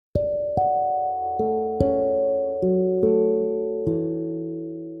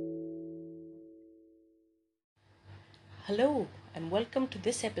and welcome to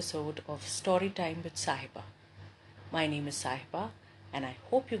this episode of Storytime with Sahiba. My name is Sahiba and I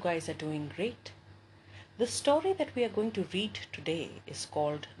hope you guys are doing great. The story that we are going to read today is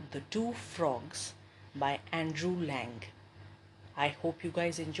called The Two Frogs by Andrew Lang. I hope you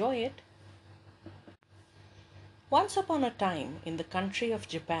guys enjoy it. Once upon a time in the country of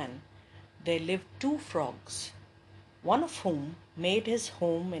Japan, there lived two frogs, one of whom made his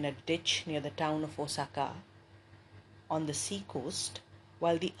home in a ditch near the town of Osaka on the sea coast,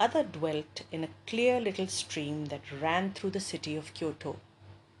 while the other dwelt in a clear little stream that ran through the city of Kyoto.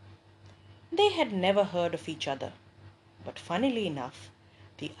 They had never heard of each other, but funnily enough,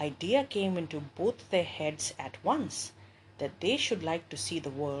 the idea came into both their heads at once that they should like to see the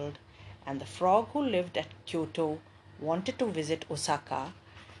world, and the frog who lived at Kyoto wanted to visit Osaka,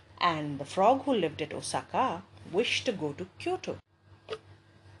 and the frog who lived at Osaka wished to go to Kyoto.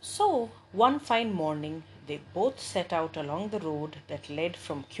 So, one fine morning, they both set out along the road that led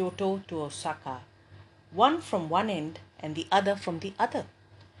from Kyoto to Osaka, one from one end and the other from the other.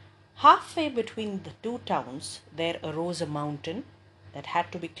 Halfway between the two towns, there arose a mountain that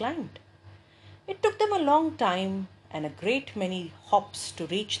had to be climbed. It took them a long time and a great many hops to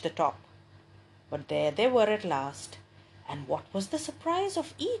reach the top. But there they were at last, and what was the surprise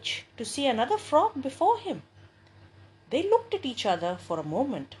of each to see another frog before him! They looked at each other for a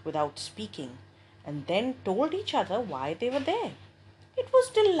moment without speaking, and then told each other why they were there. It was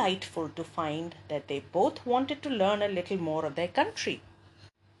delightful to find that they both wanted to learn a little more of their country.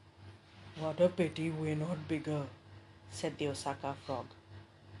 "What a pity we're not bigger," said the Osaka frog.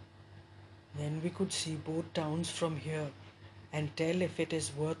 "Then we could see both towns from here and tell if it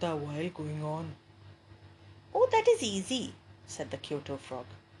is worth our while going on." "Oh, that is easy," said the Kyoto frog.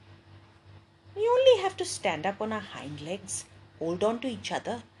 "We only have to stand up on our hind legs, hold on to each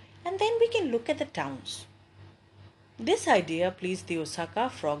other, and then we can look at the towns." This idea pleased the Osaka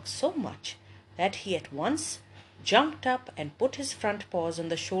frog so much that he at once jumped up and put his front paws on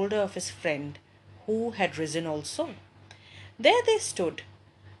the shoulder of his friend, who had risen also. There they stood,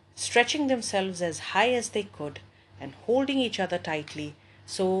 stretching themselves as high as they could and holding each other tightly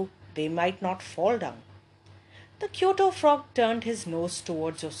so they might not fall down. The Kyoto frog turned his nose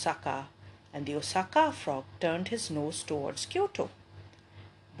towards Osaka, and the Osaka frog turned his nose towards Kyoto.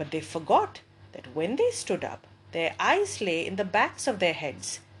 But they forgot that when they stood up, their eyes lay in the backs of their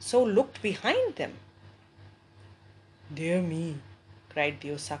heads, so looked behind them. "Dear me," cried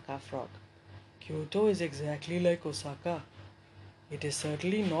the Osaka frog. "Kyoto is exactly like Osaka. It is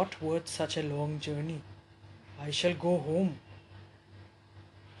certainly not worth such a long journey. I shall go home."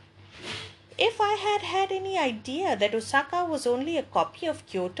 "If I had had any idea that Osaka was only a copy of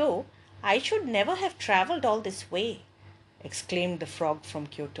Kyoto, I should never have travelled all this way," exclaimed the frog from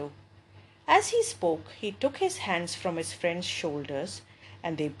Kyoto. As he spoke, he took his hands from his friend's shoulders,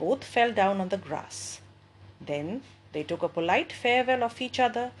 and they both fell down on the grass. Then they took a polite farewell of each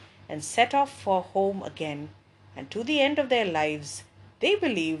other and set off for home again, and to the end of their lives they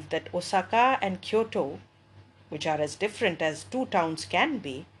believed that Osaka and Kyoto, which are as different as two towns can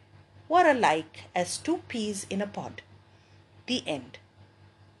be, were alike as two peas in a pod. The end.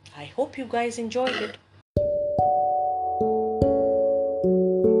 I hope you guys enjoyed it.